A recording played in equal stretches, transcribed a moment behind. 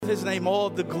his name all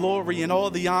the glory and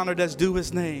all the honor that's due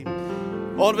his name.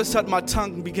 All of a sudden, my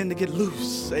tongue began to get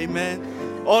loose.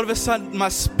 Amen. All of a sudden, my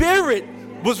spirit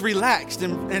was relaxed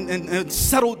and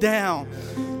settled down.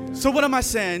 So what am I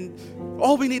saying?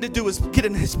 All we need to do is get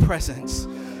in his presence.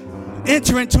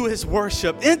 Enter into his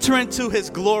worship. Enter into his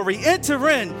glory. Enter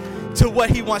into what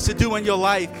he wants to do in your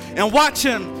life. And watch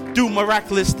him do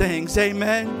miraculous things.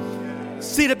 Amen.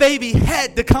 See, the baby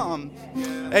had to come.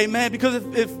 Amen. Because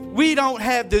if we don't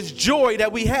have this joy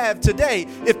that we have today,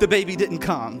 if the baby didn't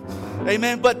come.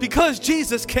 Amen. But because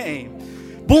Jesus came,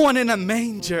 born in a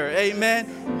manger,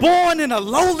 amen, born in a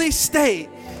lowly state,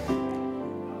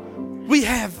 we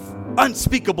have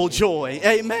unspeakable joy.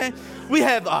 Amen. We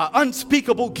have an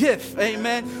unspeakable gift.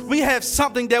 Amen. We have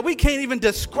something that we can't even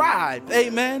describe.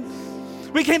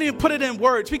 Amen. We can't even put it in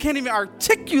words. We can't even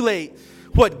articulate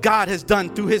what God has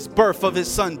done through his birth of his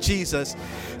son, Jesus.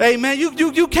 Amen.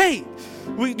 You can't.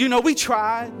 We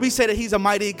try. We say that he's a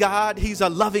mighty God. He's a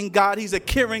loving God. He's a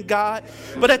caring God.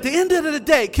 But at the end of the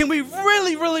day, can we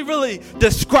really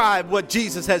describe what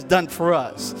Jesus has done for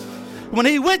us? When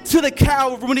he went to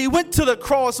the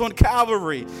cross on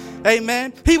Calvary,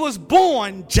 amen, he was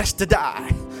born just to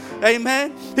die.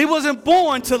 Amen. He wasn't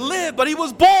born to live, but he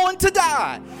was born to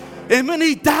die. And when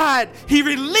he died, he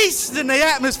released in the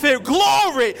atmosphere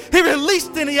glory. He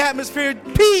released in the atmosphere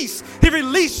peace. He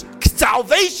released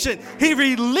salvation. He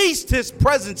released his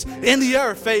presence in the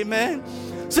earth. Amen.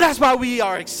 So that's why we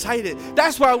are excited.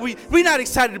 That's why we're not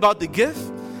excited about the gift.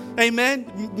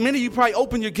 Amen. Many of you probably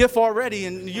opened your gift already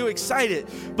and you're excited.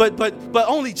 But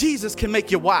only Jesus can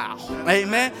make you wow.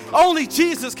 Amen. Only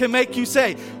Jesus can make you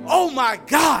say, oh my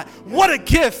God, what a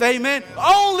gift. Amen.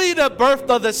 Only the birth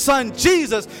of the son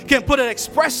Jesus can put an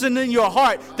expression in your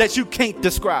heart that you can't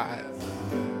describe.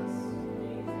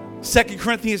 2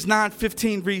 Corinthians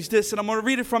 9:15 reads this, and I'm going to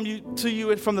read it to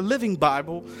you from the Living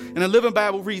Bible. And the Living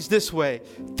Bible reads this way: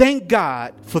 thank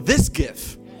God for this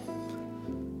gift.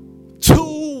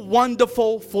 Too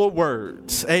wonderful for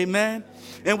words. Amen.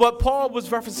 And what Paul was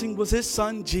referencing was his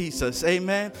son Jesus.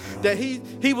 Amen. That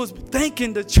he was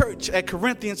thanking the church at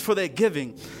Corinthians for their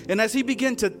giving. And as he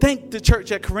began to thank the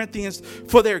church at Corinthians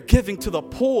for their giving to the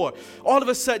poor, all of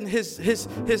a sudden his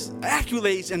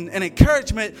accolades and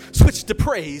encouragement switched to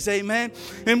praise. Amen.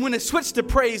 And when it switched to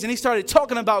praise and he started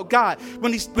talking about God,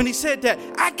 when he said that,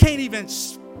 I can't even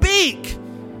speak.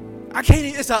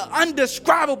 It's an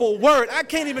undescribable word. I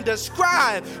can't even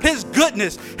describe his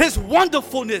goodness, his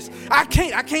wonderfulness. I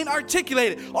can't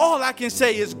articulate it. All I can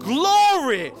say is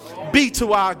glory be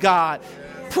to our God.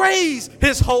 Praise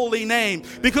his holy name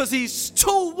because he's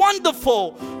too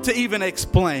wonderful to even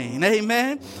explain.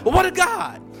 Amen. What a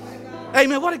God.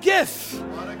 Amen. What a gift.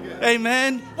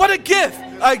 Amen. What a gift.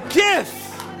 A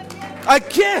gift. A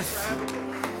gift.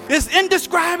 It's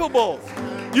indescribable.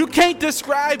 You can't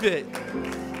describe it.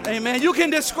 Amen. You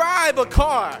can describe a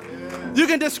car. You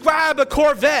can describe a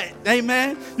Corvette.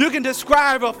 Amen. You can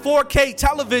describe a 4K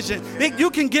television. You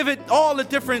can give it all the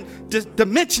different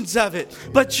dimensions of it.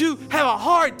 But you have a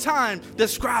hard time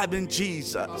describing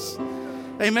Jesus.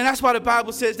 Amen. That's why the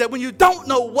Bible says that when you don't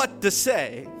know what to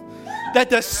say,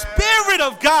 that the Spirit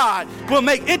of God will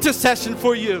make intercession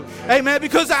for you. Amen.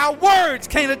 Because our words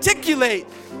can't articulate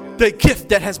the gift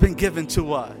that has been given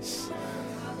to us.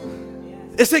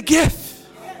 It's a gift.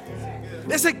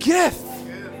 It's a gift.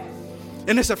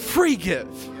 And it's a free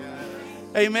gift.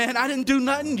 Amen. I didn't do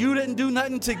nothing. You didn't do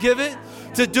nothing to give it,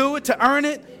 to do it, to earn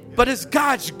it. But it's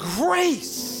God's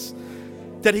grace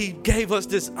that he gave us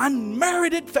this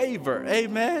unmerited favor.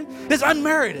 Amen. It's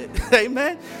unmerited.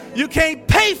 Amen. You can't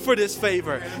pay for this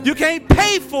favor. You can't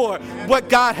pay for what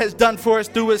God has done for us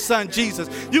through his son, Jesus.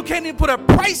 You can't even put a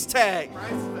price tag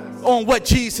on what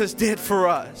Jesus did for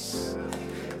us.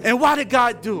 And why did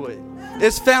God do it?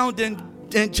 It's found in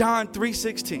John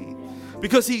 3:16.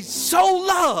 Because he so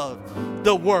loved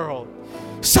the world,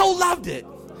 so loved it,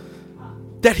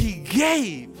 that he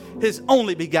gave his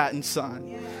only begotten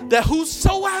son, that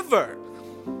whosoever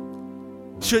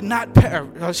should not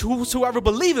perish, whosoever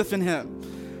believeth in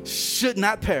him should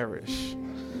not perish,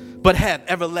 but have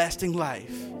everlasting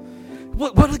life.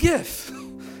 What a gift.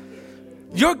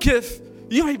 Your gift,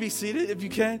 you may be seated if you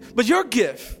can, but your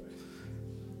gift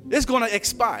is going to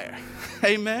expire.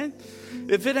 Amen.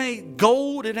 If it ain't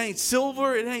gold, it ain't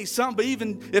silver, it ain't something. But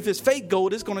even if it's fake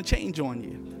gold, it's going to change on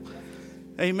you.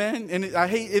 Amen. And I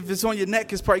hate if it's on your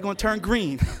neck, it's probably going to turn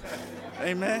green.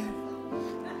 Amen.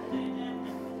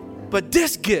 But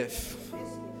this gift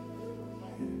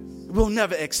will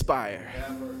never expire.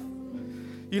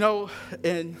 You know,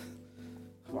 and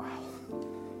wow.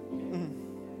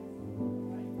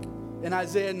 In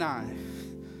Isaiah 9,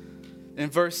 in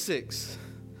verse 6,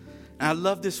 I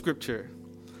love this scripture.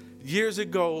 Years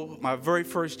ago, my very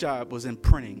first job was in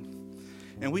printing.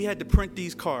 And we had to print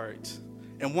these cards.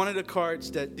 And one of the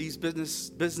cards that these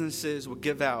businesses would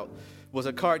give out was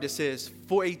a card that says,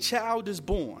 "For a child is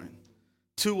born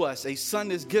to us, a son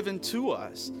is given to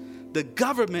us. The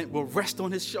government will rest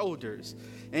on his shoulders,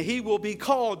 and he will be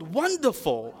called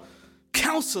Wonderful,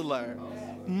 Counselor,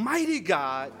 Mighty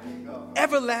God,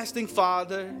 Everlasting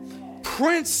Father,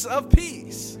 Prince of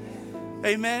Peace."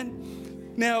 Amen.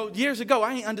 Now, years ago,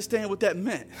 I didn't understand what that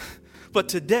meant. But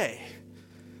today,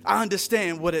 I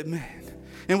understand what it meant.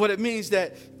 And what it means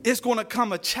that it's going to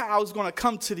come, a child's going to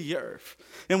come to the earth.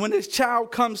 And when this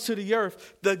child comes to the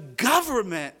earth, the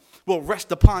government will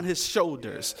rest upon his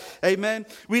shoulders. Amen.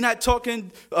 We're not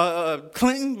talking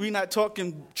Clinton. We're not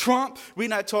talking Trump. We're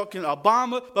not talking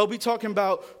Obama. But we're talking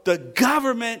about the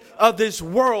government of this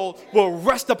world will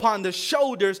rest upon the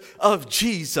shoulders of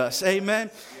Jesus.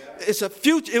 Amen. It's a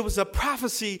future. It was a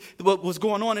prophecy what was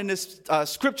going on in this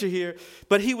scripture here,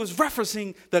 but he was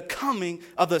referencing the coming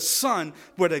of the Son,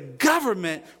 where the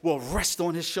government will rest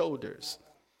on his shoulders.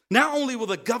 Not only will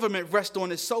the government rest on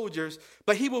his soldiers,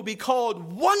 but he will be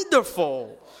called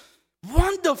Wonderful,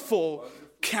 Wonderful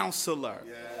Counselor.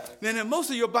 Yeah. And in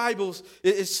most of your Bibles,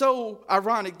 it's so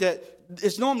ironic that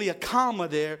it's normally a comma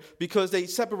there because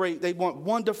they want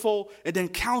wonderful and then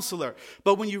counselor.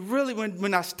 But when you really,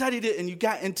 when I studied it and you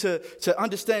got into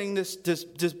understanding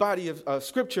this body of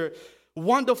scripture,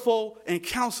 wonderful and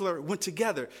counselor went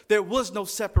together. There was no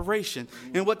separation.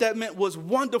 And what that meant was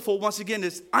wonderful, once again,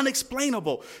 is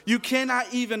unexplainable. You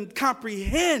cannot even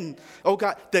comprehend, oh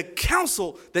God, the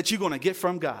counsel that you're going to get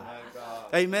from God.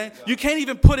 Amen. You can't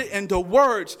even put it into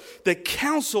words, the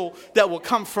counsel that will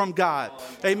come from God.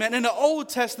 Amen. In the Old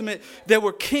Testament, it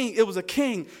was a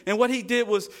king. And what he did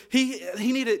was he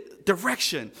needed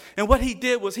direction. And what he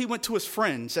did was he went to his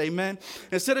friends. Amen.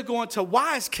 Instead of going to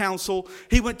wise counsel,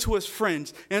 he went to his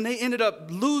friends. And they ended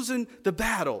up losing the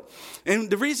battle. And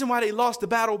the reason why they lost the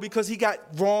battle because he got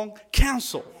wrong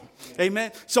counsel.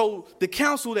 Amen. So the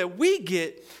counsel that we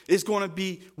get is going to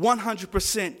be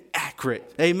 100%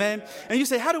 accurate. Amen. And you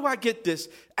say, how do I get this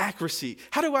accuracy?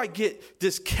 How do I get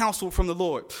this counsel from the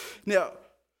Lord? Now,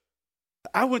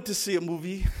 I went to see a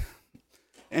movie,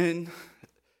 and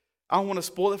I don't want to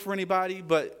spoil it for anybody,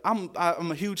 but I'm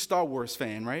a huge Star Wars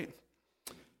fan, right?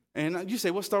 And you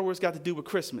say, what Star Wars got to do with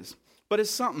Christmas? But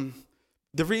it's something.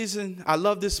 The reason I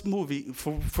love this movie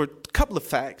for a couple of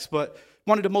facts, but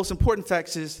one of the most important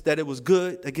facts is that it was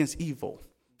good against evil.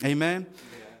 Amen.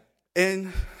 Yeah.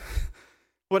 And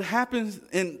what happens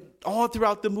in all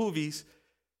throughout the movies,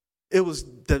 it was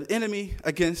the enemy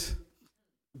against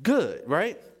good,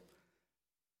 right?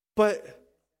 But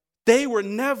they were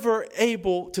never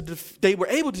able to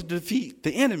defeat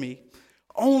the enemy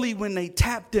only when they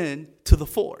tapped in to the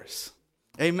force.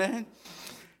 Amen.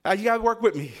 You got to work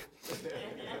with me.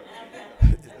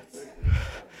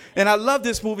 And I love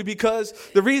this movie because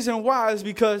the reason why is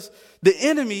because the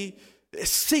enemy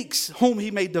seeks whom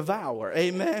he may devour.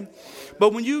 Amen.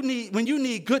 But when you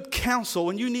need good counsel,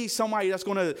 when you need somebody that's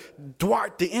going to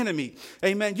thwart the enemy,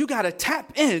 amen, you got to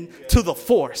tap in to the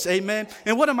force. Amen.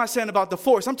 And what am I saying about the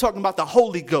force? I'm talking about the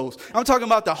Holy Ghost. I'm talking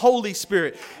about the Holy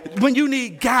Spirit. When you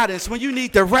need guidance, when you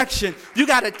need direction, you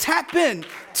got to tap in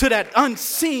to that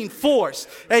unseen force.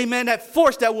 Amen. That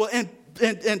force that will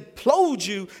implode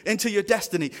you into your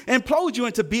destiny, implode you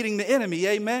into beating the enemy,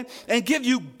 amen, and give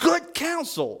you good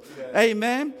counsel,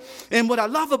 amen. And what I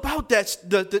love about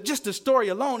that, just the story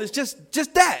alone, is just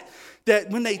that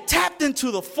when they tapped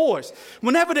into the force,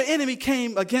 whenever the enemy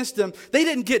came against them, they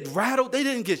didn't get rattled, they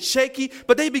didn't get shaky,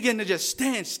 but they began to just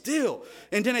stand still,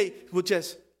 and then they would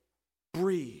just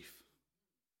breathe.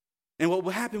 And what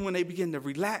would happen when they begin to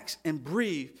relax and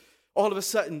breathe, all of a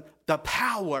sudden, the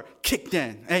power kicked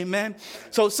in. Amen.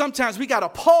 So sometimes we got to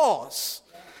pause.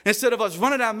 Instead of us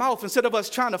running our mouth, instead of us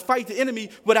trying to fight the enemy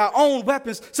with our own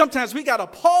weapons, sometimes we got to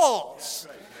pause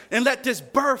and let this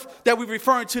birth that we're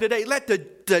referring to today, let the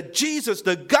Jesus,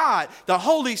 the God, the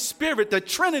Holy Spirit, the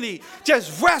Trinity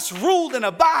just rest, rule, and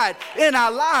abide in our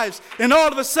lives. And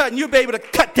all of a sudden, you'll be able to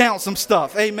cut down some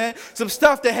stuff. Amen. Some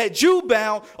stuff that had you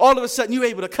bound, all of a sudden, you're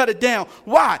able to cut it down.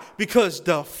 Why? Because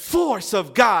the force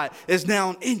of God is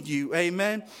now in you.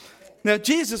 Amen. Now,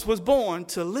 Jesus was born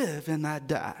to live and not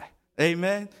die.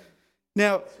 Amen.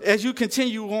 Now, as you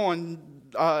continue on,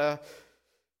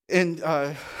 in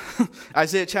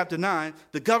Isaiah chapter 9,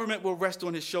 the government will rest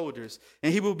on his shoulders,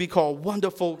 and he will be called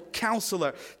Wonderful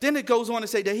Counselor. Then it goes on to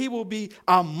say that he will be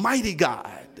a mighty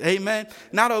God. Amen.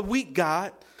 Not a weak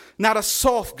God, not a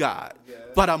soft God,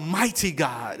 but a mighty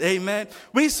God. Amen.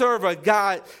 We serve a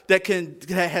God that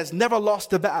has never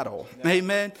lost a battle.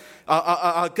 Amen.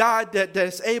 A God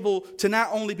that's able to not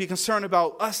only be concerned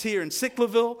about us here in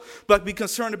Sicklerville, but be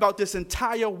concerned about this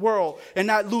entire world and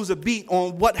not lose a beat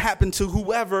on what happened to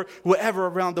wherever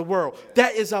around the world.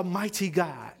 That is a mighty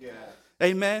God. Yeah.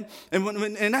 Amen.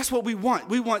 And that's what we want.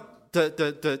 We want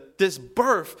this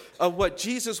birth of what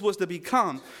Jesus was to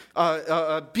become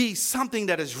be something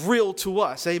that is real to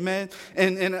us. Amen.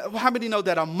 And how many know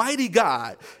that a mighty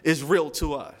God is real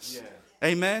to us? Yeah.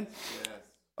 Amen.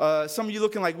 Yeah. Some of you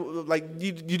looking like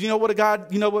you know what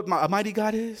a mighty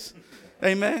God is?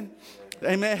 Amen.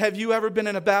 Amen. Have you ever been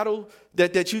in a battle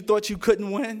that you thought you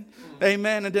couldn't win?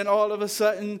 Amen. And then all of a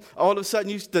sudden,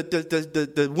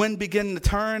 the wind began to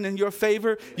turn in your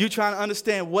favor. You trying to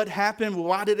understand what happened.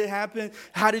 Why did it happen?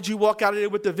 How did you walk out of there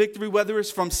with the victory? Whether it's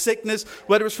from sickness,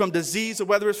 whether it's from disease, or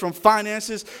whether it's from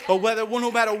finances, or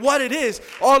no matter what it is,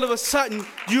 all of a sudden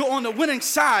you're on the winning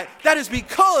side. That is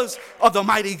because of the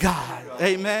mighty God.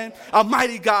 Amen. A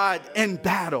mighty God in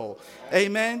battle.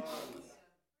 Amen.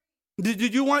 Do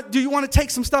you want to take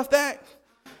some stuff back?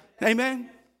 Amen.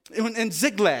 In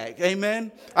Ziklag,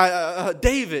 amen.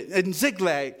 David in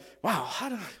Ziklag.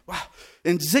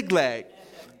 In Ziklag,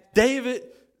 David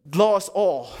lost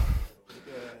all.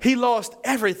 He lost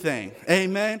everything.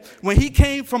 Amen. When he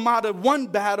came from out of one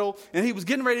battle and he was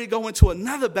getting ready to go into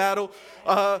another battle,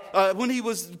 when he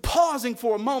was pausing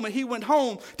for a moment, he went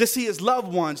home to see his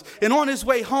loved ones. And on his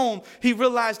way home, he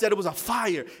realized that it was a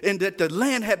fire and that the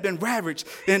land had been ravaged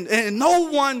and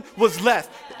no one was left.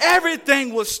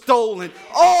 Everything was stolen.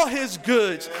 All his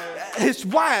goods, his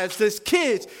wives, his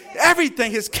kids, everything,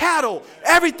 his cattle,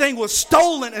 everything was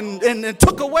stolen and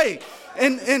took away.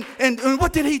 And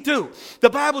what did he do? The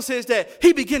Bible says that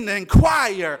he began to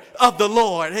inquire of the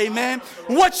Lord. Amen.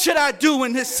 What should I do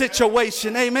in this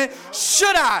situation? Amen.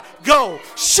 Should I go?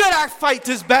 Should I fight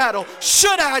this battle?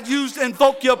 Should I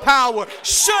invoke your power?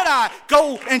 Should I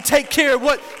go and take care of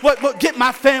what get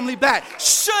my family back?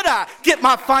 Should I get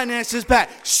my finances back?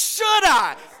 Should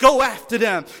I go after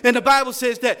them? And the Bible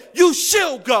says that you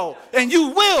shall go and you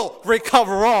will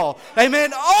recover all.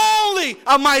 Amen. Only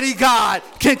a mighty God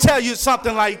can tell you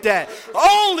something like that.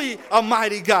 Only a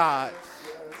mighty God.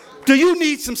 Do you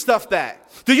need some stuff back?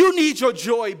 Do you need your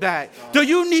joy back? Do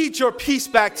you need your peace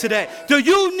back today? Do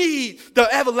you need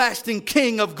the everlasting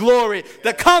King of glory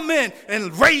to come in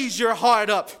and raise your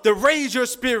heart up, to raise your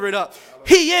spirit up?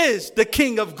 He is the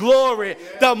King of glory,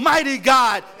 the mighty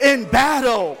God in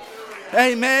battle.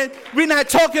 Amen. We're not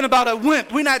talking about a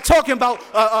wimp. We're not talking about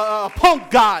a punk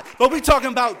God, but we're talking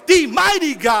about the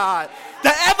mighty God,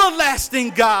 the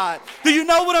everlasting God. Do you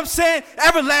know what I'm saying?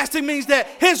 Everlasting means that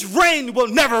his reign will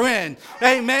never end.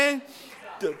 Amen.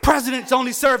 The presidents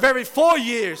only serve every 4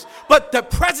 years, but the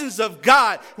presence of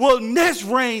God his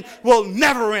reign will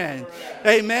never end.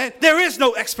 Amen. There is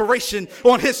no expiration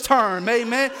on his term.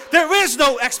 Amen. There is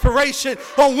no expiration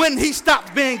on when he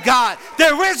stops being God.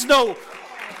 There is no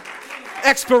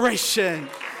expiration.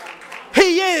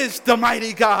 He is the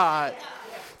mighty God,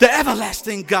 the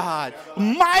everlasting God,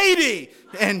 mighty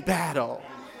in battle.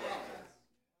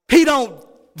 He don't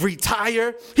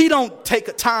retire. He don't take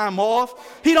a time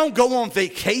off. He don't go on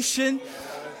vacation.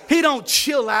 He don't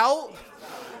chill out.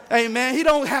 Amen. He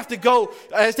don't have to go,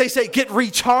 as they say, get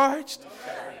recharged,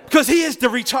 because he is the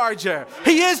recharger.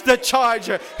 He is the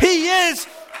charger. He is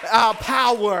our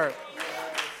power.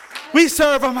 We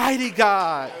serve a mighty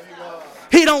God.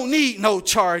 He don't need no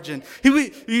charging.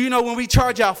 When we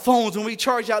charge our phones, when we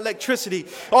charge our electricity,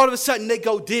 all of a sudden they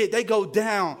go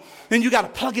down. And you got to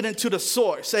plug it into the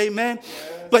source. Amen.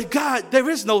 But God, there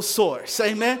is no source.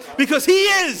 Amen. Because he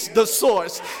is the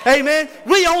source. Amen.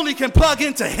 We only can plug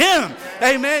into him.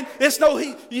 Amen. It's not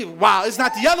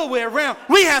the other way around.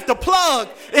 We have to plug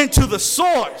into the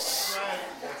source.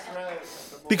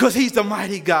 Because he's the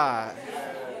mighty God.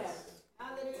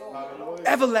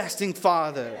 Everlasting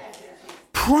Father.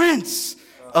 Prince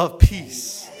of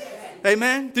Peace.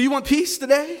 Amen. Do you want peace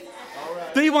today?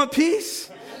 Do you want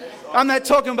peace? I'm not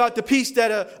talking about the peace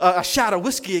that a shot of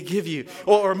whiskey will give you,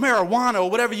 or marijuana, or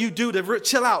whatever you do to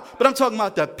chill out. But I'm talking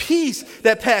about the peace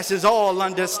that passes all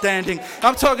understanding.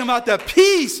 I'm talking about the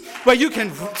peace where you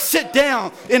can sit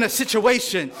down in a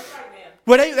situation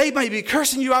where they might be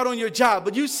cursing you out on your job,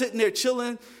 but you sitting there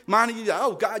chilling, minding you,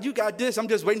 oh, God, you got this. I'm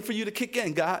just waiting for you to kick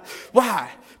in, God.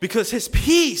 Why? Because his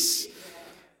peace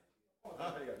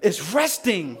is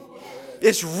resting,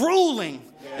 it's ruling,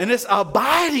 and it's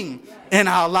abiding in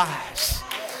our lives.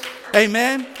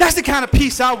 Amen. That's the kind of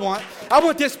peace I want. I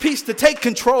want this peace to take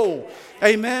control.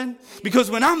 Amen. Because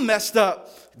when I'm messed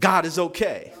up, God is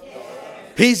okay.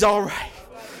 He's all right.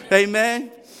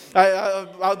 Amen.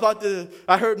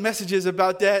 I heard messages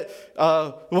about that.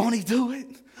 Won't he do it?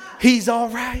 He's all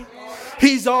right.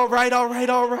 He's all right, all right,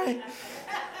 all right.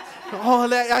 All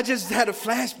that. I just had a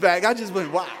flashback. I just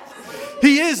went, wow.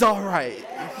 He is all right.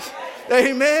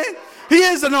 Amen. He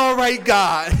is an all right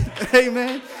God.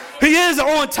 Amen. He is an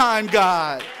on-time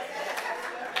God.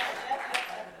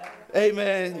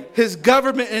 Amen. His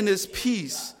government and his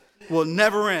peace will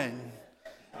never end.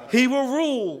 He will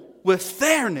rule with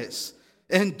fairness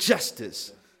and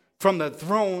justice from the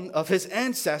throne of his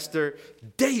ancestor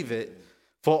David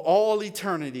for all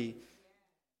eternity.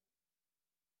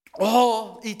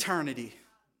 All eternity.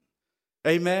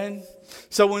 Amen.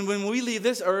 So when we leave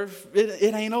this earth,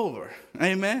 it ain't over.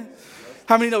 Amen.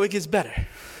 How many know it gets better?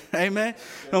 Amen.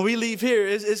 When we leave here,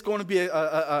 it's going to be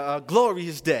a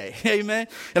glorious day. Amen.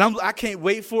 And I can't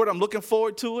wait for it. I'm looking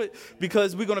forward to it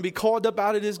because we're going to be called up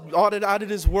out of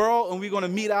this world, and we're going to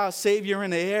meet our Savior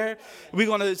in the air. We're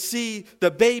going to see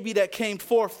the baby that came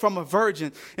forth from a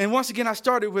virgin. And once again, I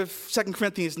started with 2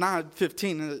 Corinthians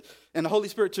 9:15, and the Holy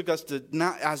Spirit took us to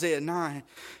Isaiah 9.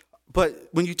 But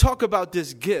when you talk about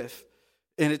this gift,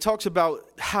 and it talks about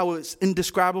how it's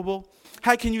indescribable,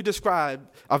 how can you describe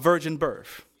a virgin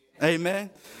birth? Amen.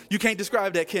 You can't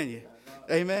describe that, can you?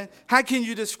 Amen. How can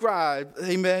you describe,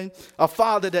 amen, a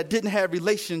father that didn't have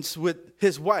relations with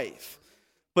his wife,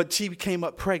 but she came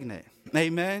up pregnant?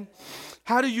 Amen.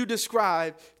 How do you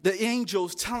describe the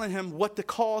angels telling him what to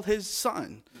call his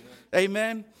son?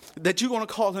 Amen. That you're going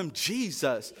to call him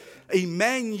Jesus,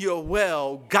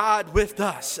 Emmanuel, God with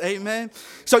us. Amen.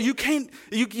 So you can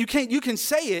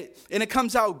say it and it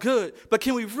comes out good, but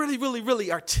can we really, really,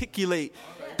 really articulate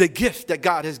the gift that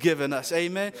God has given us?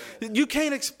 Amen. You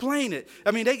can't explain it.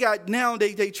 I mean,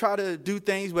 they try to do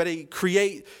things where they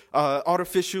create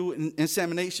artificial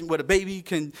insemination where the baby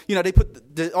can, they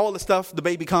put all the stuff the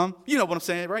baby come. You know what I'm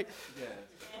saying, right? Yeah.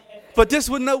 But this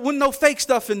wouldn't no fake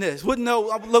stuff in this.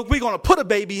 Look, we're going to put a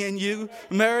baby in you,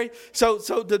 Mary. So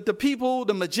the people,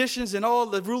 the magicians and all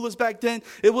the rulers back then,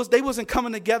 they wasn't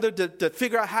coming together to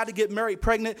figure out how to get Mary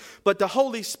pregnant. But the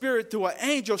Holy Spirit through an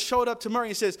angel showed up to Mary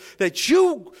and says that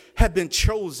you have been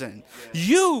chosen.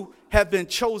 You have been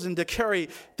chosen to carry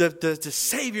the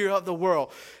Savior of the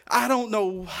world. I don't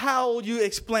know how you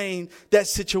explain that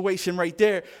situation right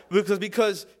there,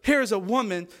 because here's a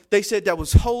woman, they said, that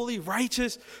was holy,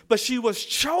 righteous, but she was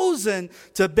chosen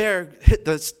to bear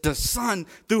the son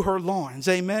through her loins.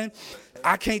 Amen.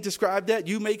 I can't describe that.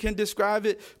 You can describe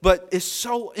it, but it's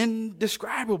so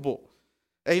indescribable.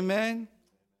 Amen.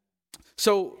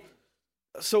 So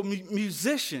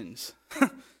musicians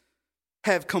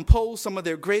have composed some of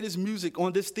their greatest music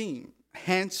on this theme.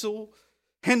 Handel's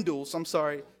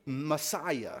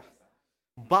Messiah,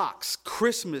 Bach's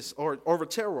Christmas or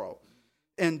Overturo,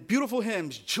 and beautiful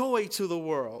hymns, Joy to the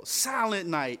World, Silent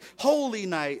Night, Holy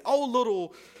Night, Oh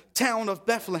Little Town of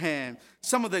Bethlehem.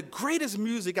 Some of the greatest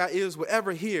music our ears will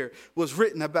ever hear was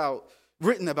written about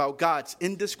God's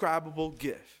indescribable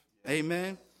gift.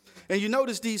 Amen. And you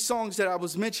notice these songs that I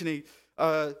was mentioning,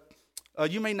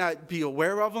 you may not be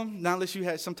aware of them, not unless you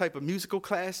had some type of musical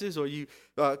classes or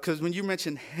because when you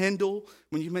mention Handel,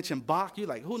 when you mention Bach, you're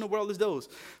like, who in the world is those?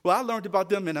 Well, I learned about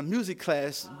them in a music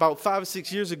class about 5 or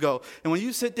 6 years ago. And when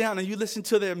you sit down and you listen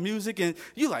to their music and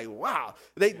you're like, wow,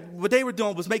 what they were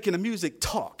doing was making the music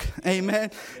talk.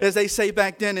 Amen. As they say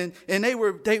back then. And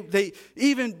they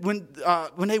even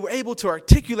when they were able to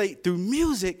articulate through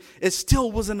music, it still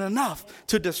wasn't enough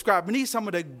to describe. We need some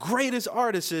of the greatest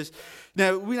artists.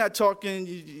 Now, we're not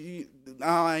talking,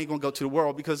 I ain't going to go to the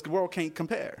world because the world can't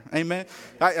compare. Amen.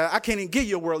 I can't even give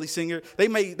you a worldly singer. They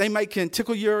may can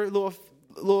tickle your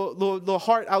little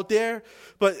heart out there.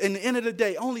 But in the end of the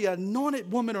day, only an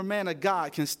anointed woman or man of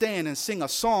God can stand and sing a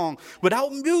song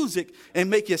without music and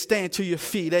make you stand to your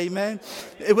feet. Amen.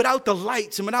 Without the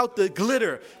lights and without the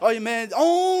glitter. Amen.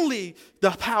 Only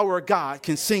the power of God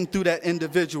can sing through that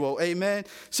individual. Amen.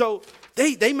 So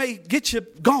they may get you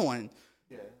going.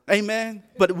 Amen.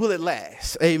 But will it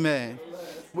last? Amen.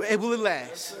 Will it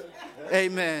last?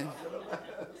 Amen.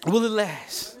 Will it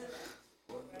last?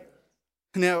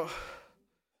 Now,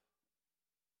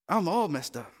 I'm all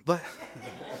messed up, but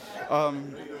we're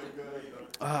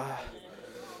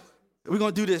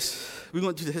going to do this. We're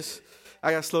going to do this.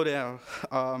 I got to slow down.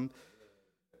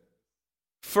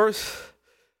 First,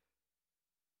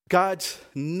 God's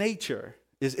nature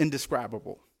is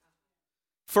indescribable.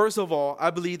 First of all, I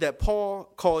believe that Paul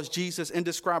calls Jesus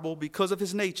indescribable because of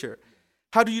his nature.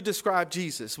 How do you describe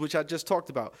Jesus, which I just talked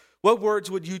about? What words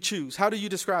would you choose? How do you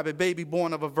describe a baby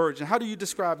born of a virgin? How do you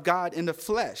describe God in the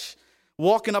flesh,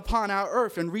 walking upon our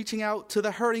earth and reaching out to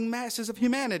the hurting masses of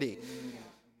humanity?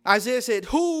 Isaiah said,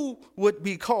 who would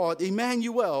be called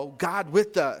Emmanuel, God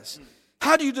with us?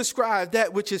 How do you describe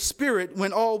that which is spirit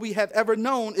when all we have ever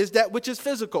known is that which is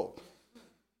physical?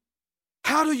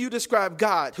 How do you describe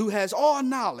God who has all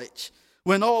knowledge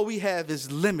when all we have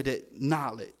is limited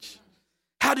knowledge?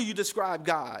 How do you describe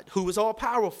God who is all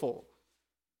powerful?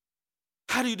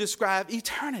 How do you describe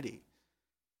eternity?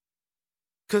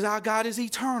 Because our God is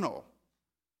eternal.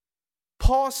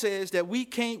 Paul says that we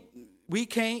can't,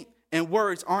 and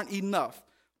words aren't enough,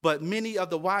 but many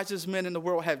of the wisest men in the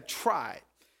world have tried.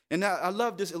 And I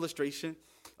love this illustration.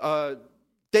 What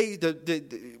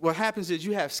happens is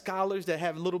you have scholars that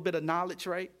have a little bit of knowledge,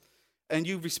 right? And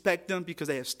you respect them because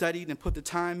they have studied and put the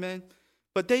time in.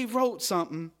 But they wrote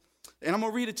something, and I'm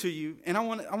going to read it to you. And I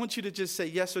want you to just say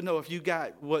yes or no if you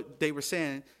got what they were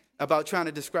saying about trying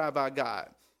to describe our God.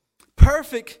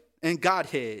 Perfect in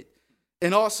Godhead,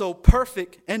 and also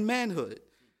perfect in manhood.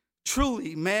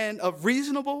 Truly, man of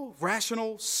reasonable,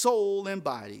 rational soul and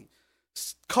body,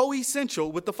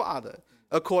 co-essential with the Father,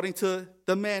 according to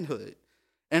the manhood.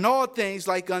 And all things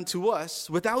like unto us,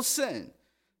 without sin,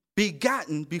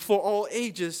 begotten before all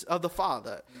ages of the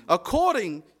Father,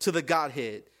 according to the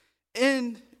Godhead,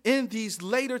 in these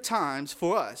later times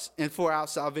for us and for our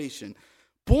salvation,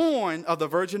 born of the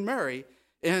Virgin Mary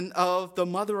and of the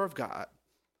Mother of God,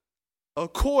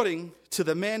 according to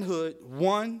the manhood,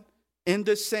 one in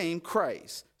the same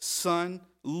Christ, Son,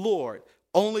 Lord,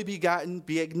 only begotten,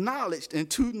 be acknowledged in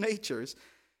two natures,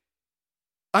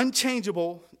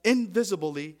 unchangeable,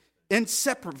 invisibly,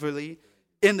 inseparably,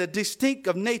 in the distinct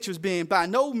of natures being by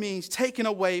no means taken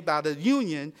away by the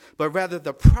union, but rather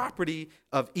the property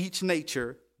of each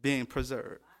nature being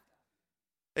preserved.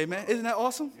 Amen. Isn't that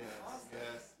awesome?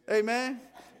 Yes. Amen.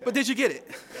 But did you get it?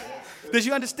 Did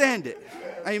you understand it?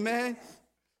 Amen.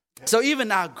 So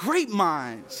even our great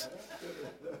minds,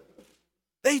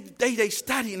 they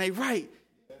study and they write,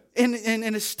 and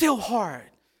it's still hard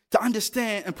to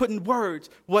understand and put in words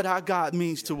what our God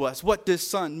means to us, what this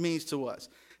Son means to us.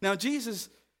 Now, Jesus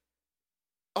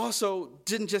also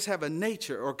didn't just have a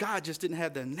nature, or God just didn't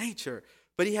have the nature,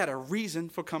 but he had a reason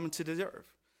for coming to the earth.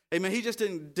 Amen. He just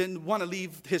didn't want to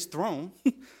leave his throne.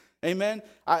 Amen.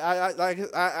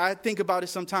 I think about it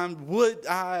sometimes. Would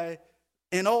I,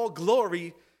 in all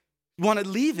glory, want to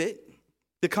leave it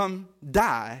to come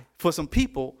die for some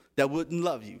people that wouldn't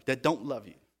love you, that don't love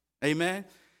you? Amen.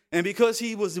 And because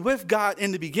he was with God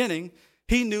in the beginning,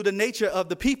 he knew the nature of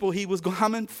the people he was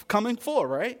coming for,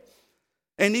 right?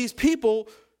 And these people,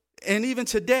 and even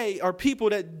today, are people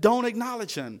that don't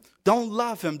acknowledge him, don't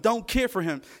love him, don't care for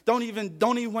him, don't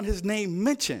even want his name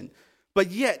mentioned. But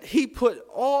yet he put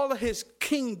all of his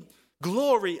king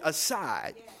glory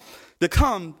aside to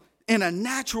come in a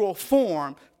natural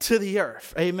form to the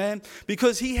earth. Amen.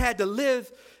 Because he had to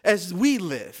live as we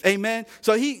live. Amen.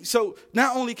 So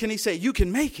not only can he say, you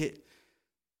can make it,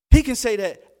 he can say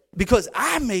that because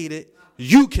I made it,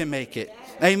 you can make it.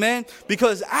 Amen.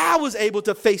 Because I was able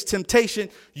to face temptation,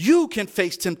 you can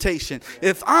face temptation.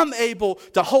 If I'm able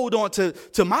to hold on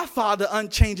to my Father's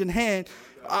unchanging hand,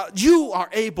 you are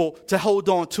able to hold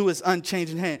on to his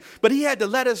unchanging hand. But he had to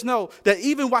let us know that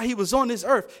even while he was on this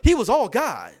earth, he was all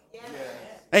God. Yes.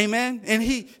 Amen.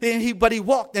 But he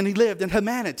walked and he lived in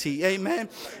humanity. Amen.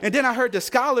 And then I heard the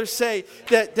scholars say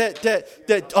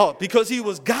that because he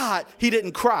was God, he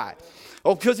didn't cry.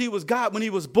 Oh, because he was God when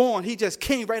he was born, he just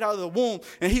came right out of the womb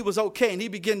and he was okay. And he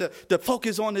began to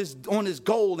focus on his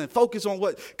goal and focus on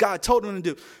what God told him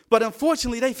to do. But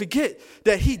unfortunately, they forget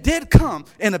that he did come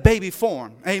in a baby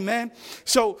form. Amen.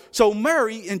 So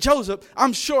Mary and Joseph,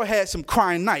 I'm sure, had some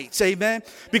crying nights. Amen.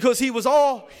 Because he was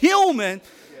all human.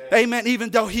 Amen. Even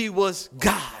though he was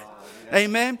God.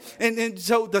 Amen. And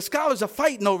so the scholars are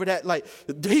fighting over that, like,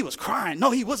 he was crying. No,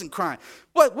 he wasn't crying.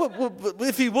 What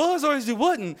if he was or if he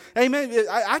wouldn't? Amen.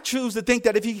 I choose to think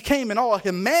that if he came in all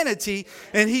humanity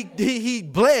and he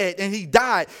bled and he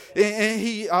died and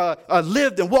he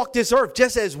lived and walked this earth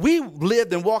just as we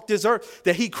lived and walked this earth,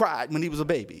 that he cried when he was a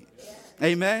baby.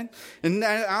 Amen. And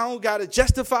I don't got to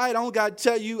justify it. I don't got to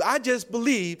tell you. I just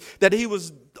believe that he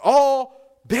was all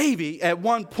baby at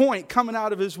one point coming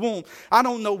out of his womb. I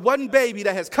don't know one baby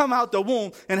that has come out the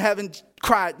womb and haven't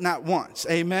cried not once.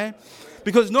 Amen.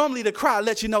 Because normally the cry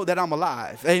lets you know that I'm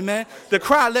alive. Amen. The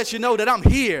cry lets you know that I'm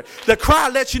here. The cry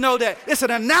lets you know that it's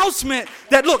an announcement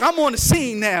that, look, I'm on the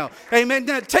scene now. Amen.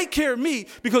 Now take care of me,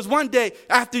 because one day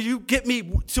after you get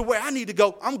me to where I need to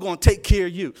go, I'm going to take care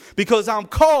of you, because I'm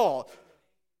called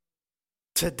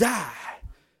to die.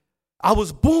 I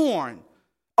was born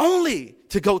only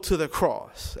to go to the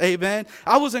cross. Amen.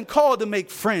 I wasn't called to make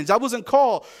friends. I wasn't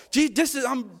called.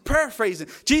 I'm paraphrasing.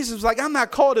 Jesus was like, I'm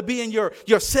not called to be in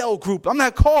your cell group. I'm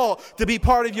not called to be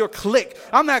part of your clique.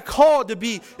 I'm not called to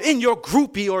be in your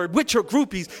groupie or with your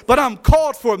groupies, but I'm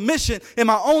called for a mission. And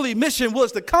my only mission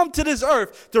was to come to this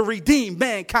earth to redeem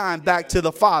mankind back to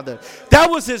the Father. That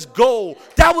was his goal.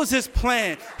 That was his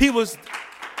plan. He was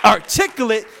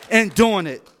articulate in doing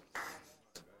it.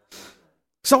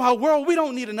 So our world, we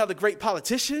don't need another great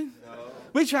politician. No.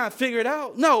 We trying to figure it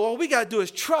out. No, all we got to do is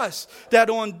trust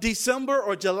that on December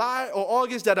or July or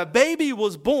August that a baby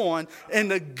was born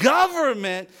and the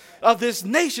government of this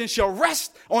nation shall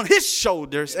rest on his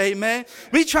shoulders. Amen.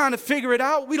 We trying to figure it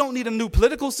out. We don't need a new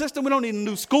political system. We don't need a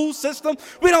new school system.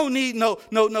 We don't need no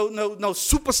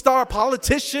superstar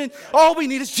politician. All we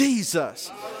need is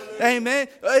Jesus. Amen.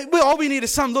 All we need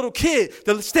is some little kid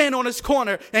to stand on his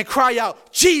corner and cry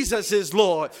out, Jesus is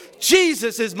Lord.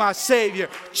 Jesus is my Savior.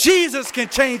 Jesus can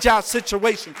change our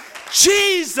situation.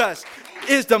 Jesus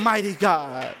is the mighty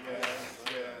God.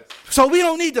 So we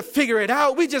don't need to figure it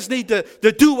out. We just need to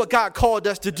do what God called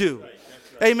us to do.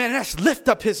 Amen. Let's lift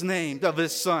up his name of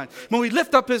his son. When we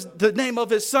lift up the name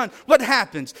of his son, what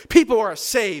happens? People are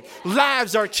saved.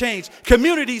 Lives are changed.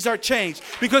 Communities are changed.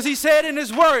 Because he said in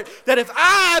his word that if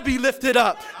I be lifted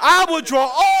up, I will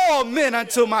draw all men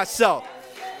unto myself.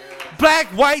 Black,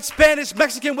 white, Spanish,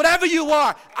 Mexican, whatever you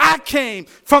are, I came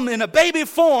from in a baby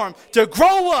form to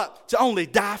grow up to only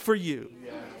die for you.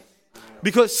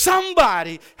 Because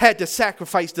somebody had to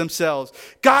sacrifice themselves.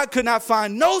 God could not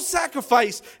find no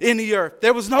sacrifice in the earth.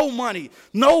 There was no money,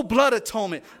 no blood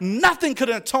atonement. Nothing could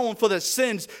atone for the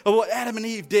sins of what Adam and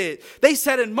Eve did. They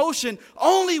set in motion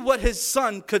only what his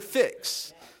son could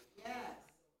fix.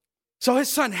 So his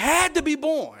son had to be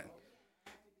born.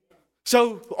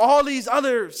 So all these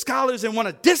other scholars and want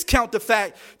to discount the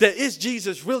fact that is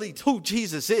Jesus really who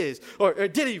Jesus is? Or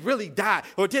did he really die?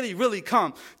 Or did he really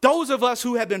come? Those of us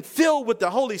who have been filled with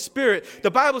the Holy Spirit, the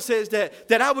Bible says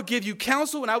that I would give you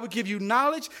counsel and I would give you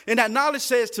knowledge. And that knowledge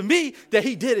says to me that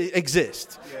he did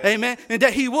exist. Yeah. Amen. And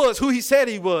that he was who he said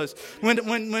he was.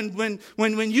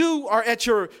 When you are at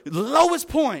your lowest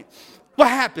point, what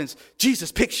happens?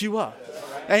 Jesus picks you up.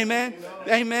 Amen.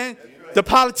 Amen. The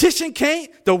politician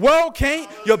can't. The world can't.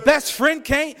 Your best friend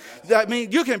can't. I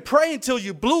mean, you can pray until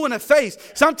you're blue in the face.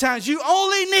 Sometimes you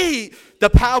only need the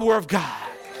power of God.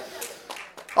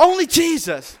 Only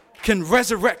Jesus can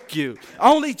resurrect you.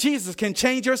 Only Jesus can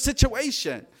change your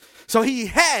situation. So he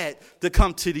had to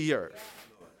come to the earth.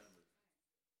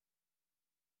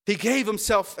 He gave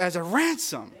himself as a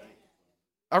ransom.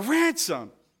 A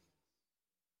ransom.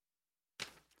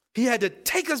 He had to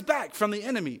take us back from the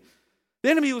enemy. The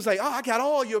enemy was like, oh, I got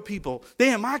all your people.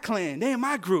 They in my clan. They in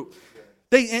my group.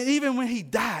 And even when he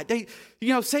died,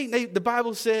 Satan, the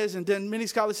Bible says, and then many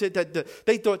scholars said that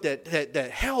they thought that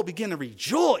hell began to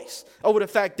rejoice over the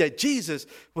fact that Jesus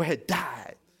had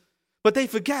died. But they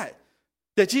forgot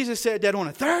that Jesus said that on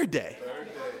the third day.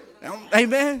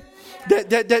 Amen.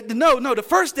 No, the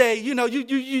first day,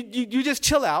 you just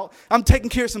chill out. I'm taking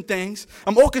care of some things.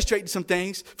 I'm orchestrating some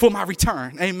things for my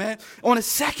return. Amen. On the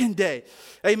second day,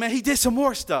 amen, he did some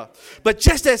more stuff. But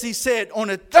just as he said, on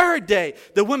the third day,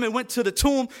 the women went to the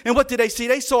tomb. And what did they see?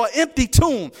 They saw an empty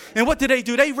tomb. And what did they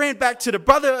do? They ran back to the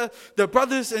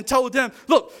brothers and told them,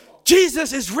 look,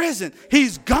 Jesus is risen.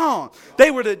 He's gone.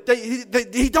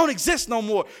 He don't exist no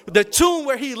more. The tomb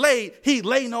where he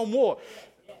lay no more.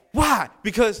 Why?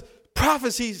 Because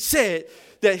prophecy said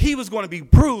that he was going to be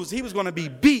bruised. He was going to be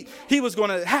beat. He was going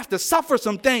to have to suffer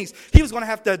some things. He was going to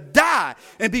have to die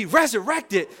and be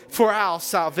resurrected for our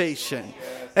salvation.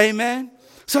 Amen.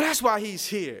 So that's why he's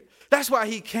here. That's why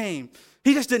he came.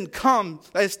 He just didn't come,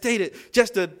 as stated,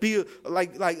 just to be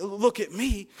like, look at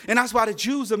me. And that's why the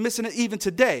Jews are missing it even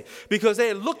today. Because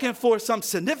they're looking for some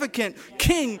significant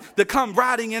king to come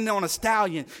riding in on a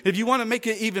stallion. If you want to make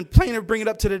it even plainer, bring it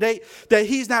up to the date, that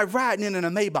he's not riding in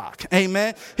a Maybach.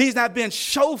 Amen. He's not being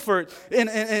chauffeured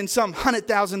in some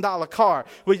 $100,000 car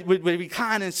with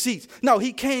reclining seats. No,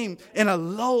 he came in a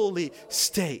lowly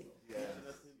state.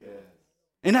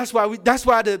 And that's why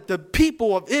the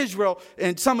people of Israel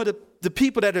and some of the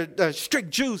people that are strict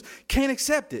Jews can't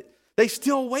accept it. They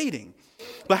still waiting.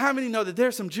 But how many know that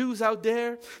there's some Jews out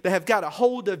there that have got a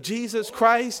hold of Jesus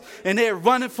Christ and they're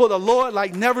running for the Lord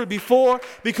like never before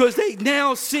because they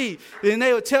now see, and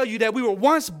they will tell you that we were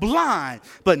once blind,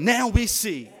 but now we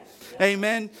see.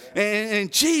 Amen.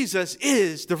 And Jesus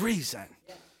is the reason.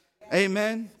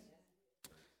 Amen.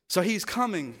 So he's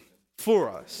coming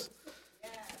for us.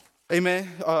 Amen.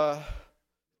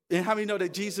 And how many know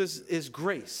that Jesus is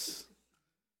grace?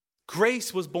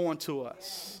 Grace was born to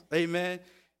us. Amen.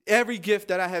 Every gift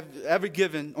that I have ever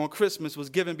given on Christmas was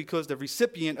given because the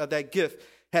recipient of that gift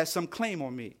has some claim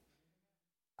on me.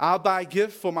 I'll buy a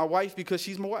gift for my wife because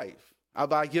she's my wife. I'll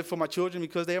buy a gift for my children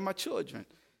because they are my children.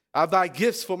 I'll buy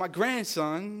gifts for my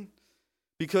grandson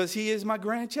because he is my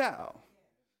grandchild.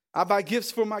 I buy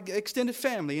gifts for my extended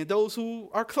family and those who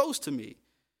are close to me.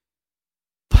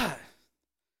 But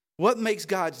what makes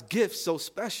God's gift so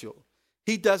special?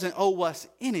 He doesn't owe us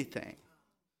anything.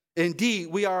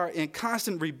 Indeed, we are in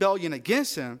constant rebellion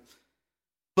against him,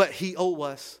 but he owes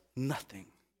us nothing.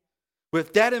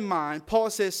 With that in mind, Paul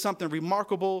says something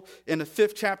remarkable in the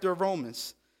 5th chapter of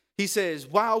Romans. He says,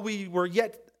 while we were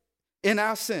yet in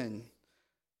our sin,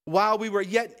 while we were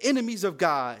yet enemies of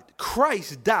God,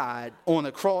 Christ died on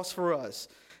the cross for us.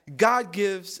 God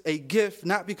gives a gift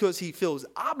not because he feels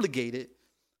obligated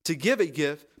to give a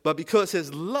gift, but because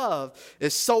his love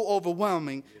is so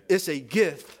overwhelming, it's a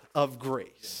gift of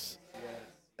grace.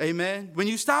 Amen. When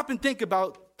you stop and think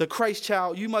about the Christ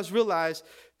child, you must realize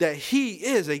that he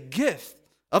is a gift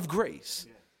of grace.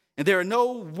 And there are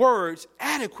no words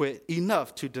adequate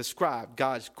enough to describe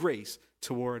God's grace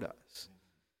toward us.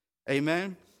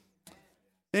 Amen.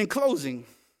 In closing,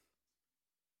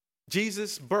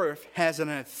 Jesus' birth has an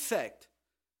effect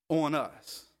on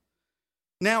us.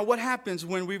 Now, what happens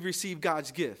when we receive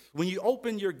God's gift? When you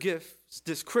open your gift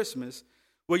this Christmas,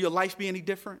 will your life be any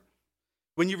different?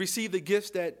 When you receive the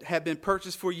gifts that have been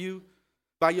purchased for you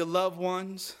by your loved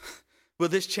ones, will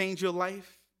this change your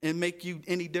life and make you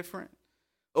any different?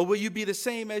 Or will you be the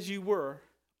same as you were?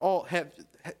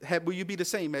 Will you be the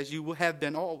same as you have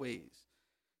been always?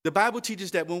 The Bible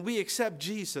teaches that when we accept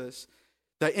Jesus,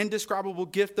 the indescribable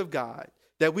gift of God,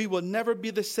 that we will never be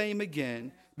the same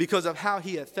again because of how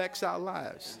he affects our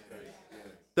lives.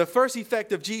 The first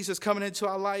effect of Jesus coming into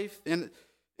our life and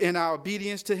in our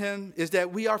obedience to him is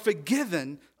that we are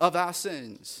forgiven of our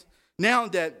sins. Now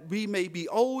that we may be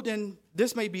old, and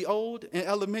this may be old and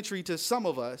elementary to some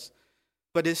of us,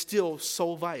 but it's still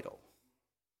so vital.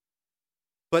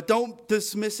 But don't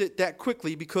dismiss it that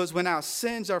quickly, because when our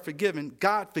sins are forgiven,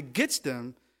 God forgets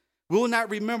them, will not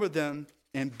remember them,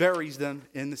 and buries them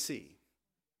in the sea.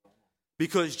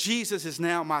 Because Jesus is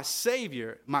now my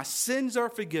Savior, my sins are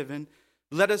forgiven.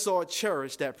 Let us all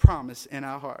cherish that promise in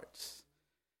our hearts.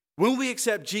 When we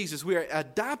accept Jesus, we are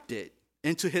adopted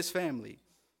into his family.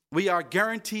 We are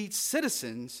guaranteed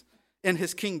citizens in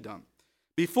his kingdom.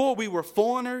 Before we were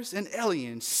foreigners and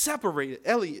aliens, separated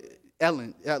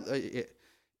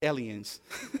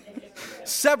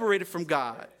from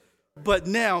God. But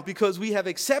now, because we have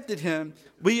accepted him,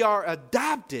 we are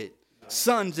adopted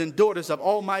sons and daughters of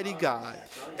Almighty God.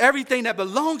 Everything that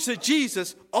belongs to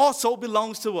Jesus also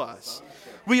belongs to us.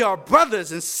 We are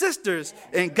brothers and sisters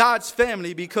in God's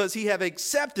family because he have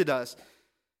accepted us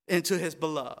into his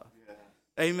beloved.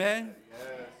 Amen.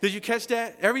 Did you catch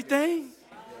that? Everything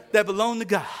that belongs to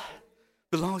God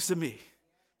belongs to me,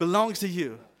 belongs to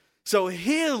you. So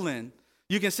healing,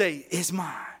 you can say, is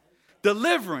mine.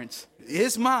 Deliverance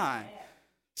is mine.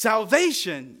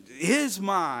 Salvation is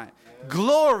mine.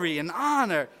 Glory and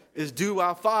honor is due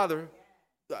our Father.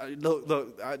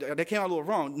 Look, that came out a little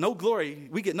wrong. No glory.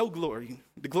 We get no glory.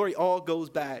 The glory all goes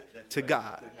back to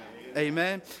God.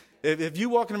 Amen. If you're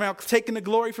walking around taking the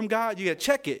glory from God, you got to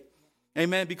check it.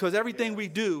 Amen. Because everything we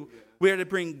do, we're to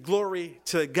bring glory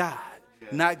to God,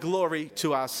 not glory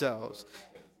to ourselves.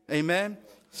 Amen.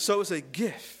 So it's a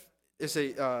gift.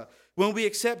 When we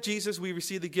accept Jesus, we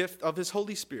receive the gift of his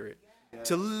Holy Spirit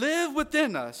to live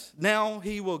within us. Now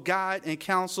he will guide and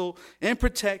counsel and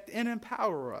protect and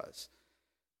empower us.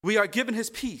 We are given his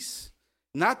peace,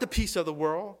 not the peace of the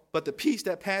world, but the peace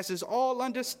that passes all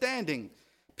understanding.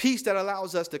 Peace that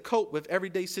allows us to cope with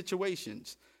everyday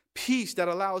situations. Peace that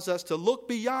allows us to look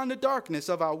beyond the darkness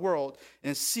of our world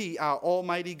and see our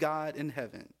Almighty God in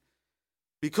heaven.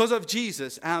 Because of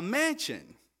Jesus, our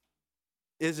mansion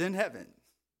is in heaven.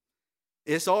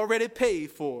 It's already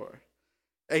paid for.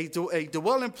 A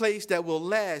dwelling place that will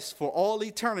last for all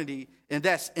eternity, and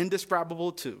that's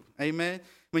indescribable too. Amen.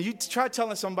 When you try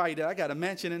telling somebody that I got a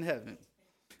mansion in heaven,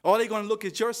 all they're going to look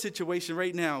at your situation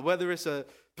right now, whether it's a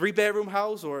 3-bedroom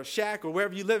house or a shack or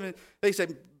wherever you live in, they say,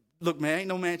 look, man, ain't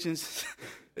no mansions.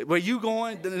 Where you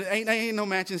going, ain't no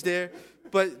mansions there.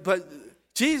 But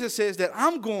Jesus says that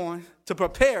I'm going to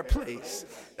prepare a place.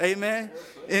 Amen.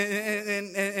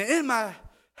 And in my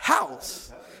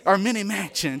house are many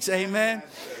mansions. Amen.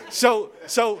 So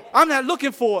I'm not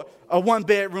looking for a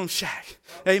 1-bedroom shack.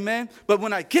 Amen. But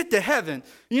when I get to heaven,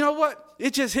 you know what?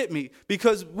 It just hit me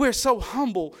because we're so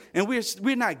humble and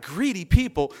we're not greedy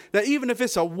people that even if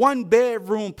it's a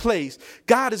 1-bedroom place,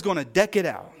 God is going to deck it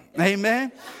out.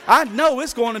 Amen. I know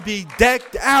it's going to be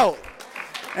decked out.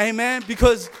 Amen.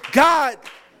 Because God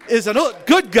is a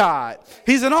good God.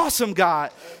 He's an awesome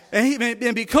God.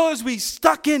 And because we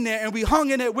stuck in there and we hung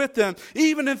in there with him,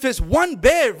 even if it's one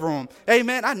bedroom,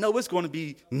 amen, I know it's going to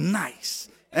be nice.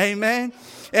 Amen.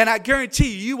 And I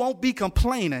guarantee you won't be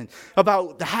complaining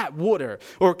about the hot water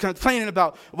or complaining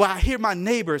about, well, I hear my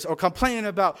neighbors, or complaining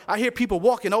about, I hear people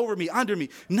walking over me, under me.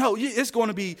 No, it's going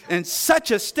to be in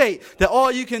such a state that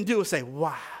all you can do is say,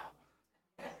 wow.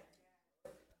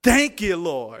 Thank you,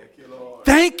 Lord.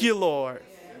 Thank you, Lord.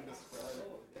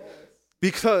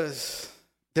 Because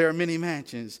there are many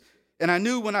mansions. And I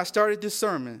knew when I started this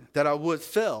sermon that I would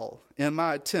fail in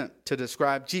my attempt to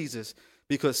describe Jesus,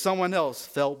 because someone else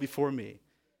fell before me.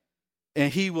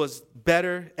 And he was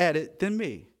better at it than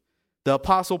me. The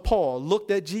Apostle Paul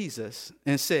looked at Jesus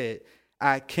and said,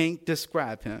 I can't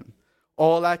describe him.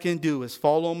 All I can do is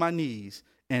fall on my knees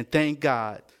and thank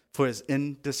God for his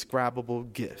indescribable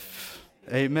gift.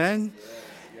 Amen.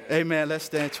 Amen. Let's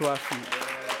stand to our feet.